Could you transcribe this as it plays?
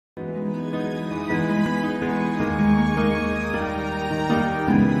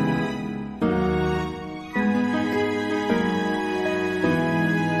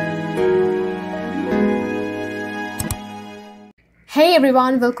Hey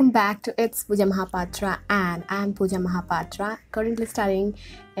everyone, welcome back to It's Puja Mahapatra, and I'm Puja Mahapatra, currently studying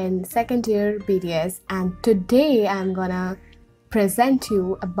in second year BDS, and today I'm gonna present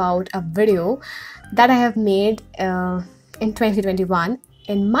you about a video that I have made in 2021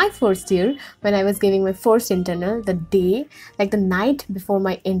 in my first year when I was giving my first internal, the night before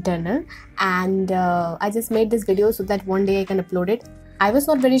my internal, and I just made this video so that one day I can upload it. I was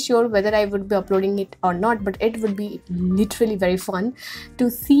not very sure whether I would be uploading it or not, but it would be literally very fun to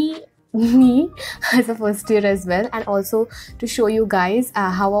see me as a first year as well, and also to show you guys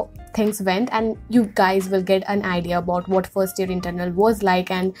how things went, and you guys will get an idea about what first year internal was like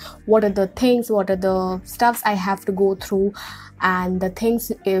and what are the things, what are the stuffs I have to go through, and the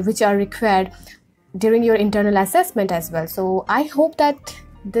things which are required during your internal assessment as well. So I hope that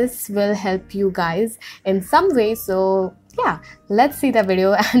this will help you guys in some way. So yeah, let's see the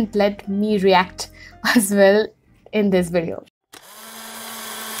video and let me react as well in this video.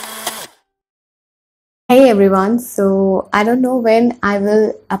 Hey everyone, so I don't know when I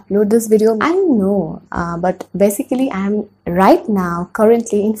will upload this video. I don't know, but basically I'm right now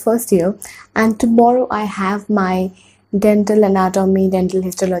currently in first year, and tomorrow I have my dental anatomy, dental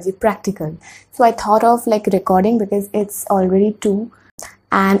histology practical. So I thought of like recording because it's already 2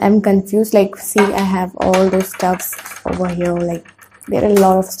 and I'm confused. Like, see, I have all those stuffs over here. Like, there are a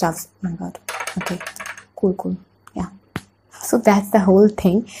lot of stuffs. Oh my god. Okay, cool. Yeah, so that's the whole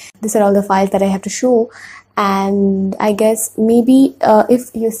thing. These are all the files that I have to show, and I guess maybe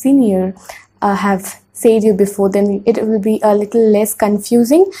if your senior have said you before, then it will be a little less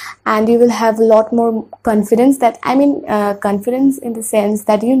confusing and you will have a lot more confidence. That confidence in the sense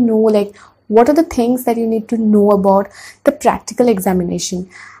that you know like what are the things that you need to know about the practical examination.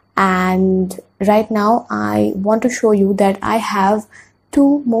 And right now I want to show you that I have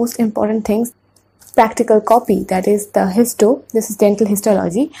 2 most important things. Practical copy, that is the histo, this is dental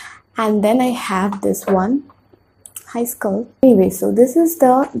histology, and then I have this one, high skull. Anyway, so this is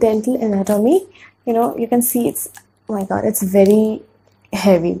the dental anatomy. You know, you can see it's, oh my god, it's very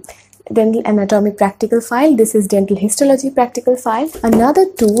heavy. Dental anatomy practical file. This is dental histology practical file. Another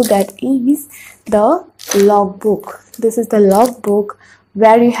 2 that is the logbook. This is the logbook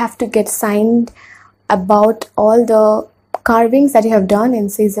where you have to get signed about all the carvings that you have done in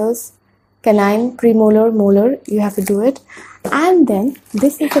scissors, canine, premolar, molar. You have to do it. And then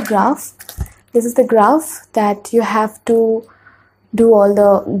this is the graph. This is the graph that you have to do all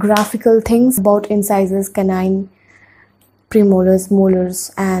the graphical things about incisors, canine, premolars,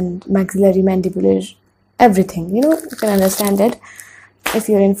 molars, and maxillary, mandibular, everything. You know, you can understand it if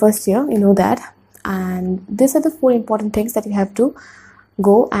you're in first year, you know that. And these are the 4 important things that you have to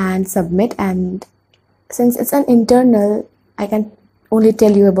go and submit. And since it's an internal, I can only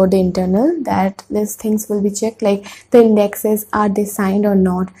tell you about the internal, that these things will be checked, like the indexes, are they signed or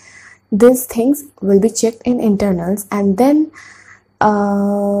not. These things will be checked in internals, and then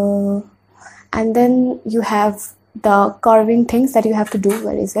you have the carving things that you have to do.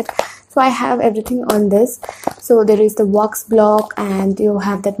 Where is it? So I have everything on this. So there is the wax block, and you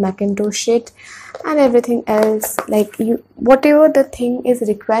have that Macintosh sheet and everything else, like you, whatever the thing is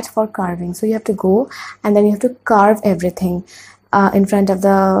required for carving. So you have to go and then you have to carve everything in front of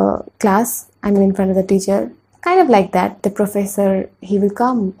the class, in front of the teacher, kind of like that. The professor, he will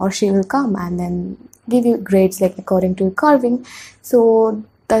come or she will come and then give you grades like according to carving. So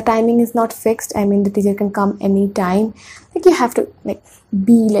the timing is not fixed. The teacher can come anytime. Like, you have to like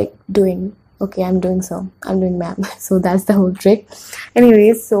be like doing, okay, I'm doing ma'am. So that's the whole trick.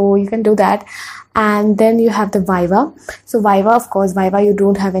 Anyways, so you can do that. And then you have the viva. So viva, of course, viva, you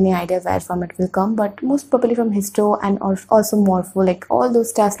don't have any idea where from it will come, but most probably from histo, and also morpho, like all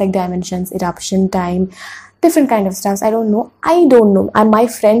those stuffs like dimensions, eruption, time, different kind of stuffs. I don't know. And my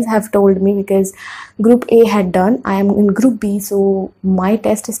friends have told me, because group A had done, I am in group B, so my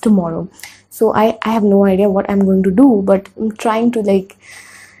test is tomorrow. So I have no idea what I'm going to do, but I'm trying to like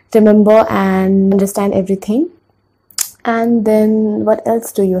remember and understand everything. And then what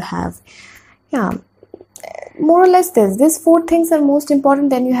else do you have? Yeah, more or less these 4 things are most important.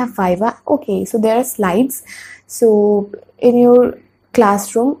 Then you have viva. Okay, so there are slides. So in your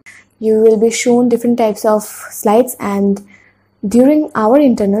classroom you will be shown different types of slides, and during our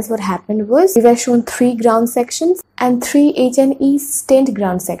internals what happened was we were shown 3 ground sections and 3 H&E stent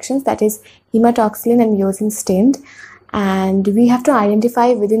ground sections, that is hematoxylin and eosin stent, and we have to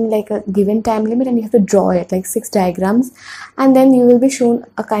identify within like a given time limit, and you have to draw it like 6 diagrams, and then you will be shown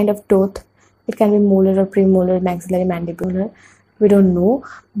a kind of tooth. It can be molar or premolar, maxillary, mandibular, we don't know,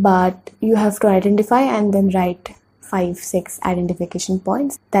 but you have to identify and then write 5-6 identification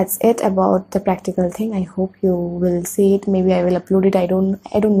points. That's it about the practical thing. I hope you will see it. Maybe I will upload it. I don't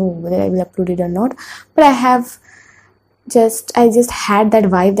know whether I will upload it or not, but I just had that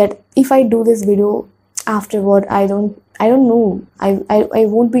vibe that if I do this video afterward, I don't know, I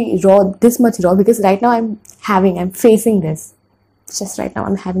won't be this much raw, because right now I'm facing this. Just right now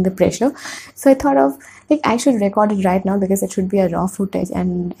I'm having the pressure, so I thought of like I should record it right now, because it should be a raw footage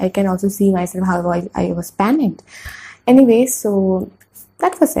and I can also see myself how I was panicked. Anyway, so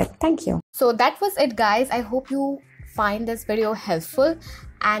that was it. Thank you. So that was it, guys. I hope you find this video helpful,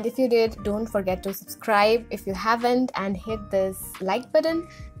 and if you did, don't forget to subscribe if you haven't, and hit this like button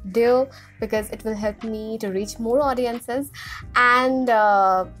do, because it will help me to reach more audiences. And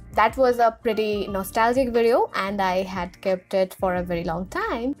that was a pretty nostalgic video, and I had kept it for a very long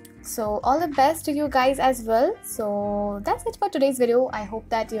time. So all the best to you guys as well. So that's it for today's video. I hope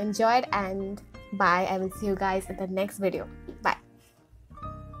that you enjoyed, and bye. I will see you guys in the next video.